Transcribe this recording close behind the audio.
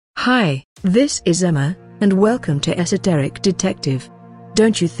Hi, this is Emma, and welcome to Esoteric Detective.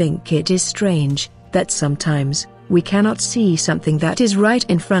 Don't you think it is strange that sometimes we cannot see something that is right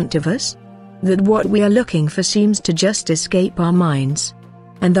in front of us? That what we are looking for seems to just escape our minds.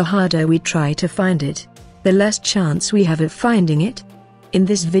 And the harder we try to find it, the less chance we have of finding it. In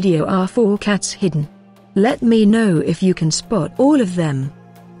this video are 4 cats hidden. Let me know if you can spot all of them.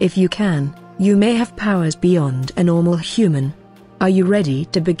 If you can, you may have powers beyond a normal human. Are you ready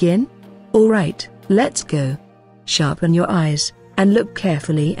to begin? Alright, let's go. Sharpen your eyes, and look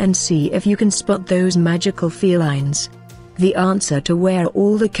carefully and see if you can spot those magical felines. The answer to where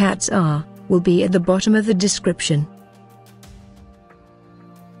all the cats are will be at the bottom of the description.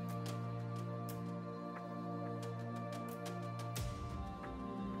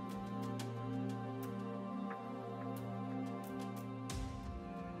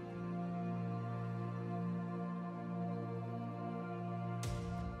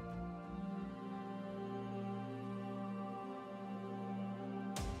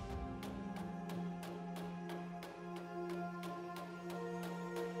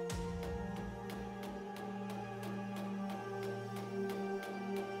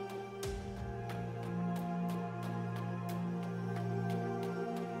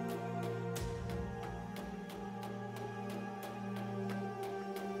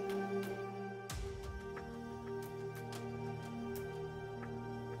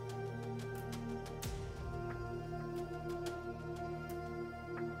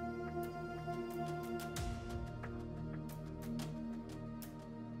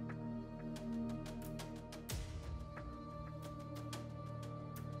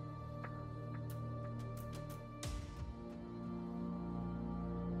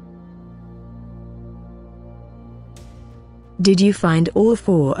 Did you find all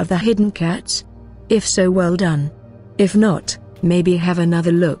 4 of the hidden cats? If so, well done. If not, maybe have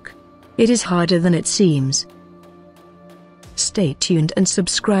another look. It is harder than it seems. Stay tuned and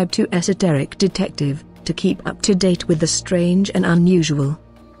subscribe to Esoteric Detective to keep up to date with the strange and unusual.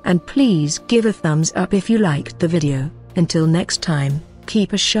 And please give a thumbs up if you liked the video. Until next time,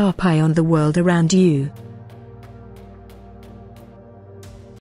 keep a sharp eye on the world around you.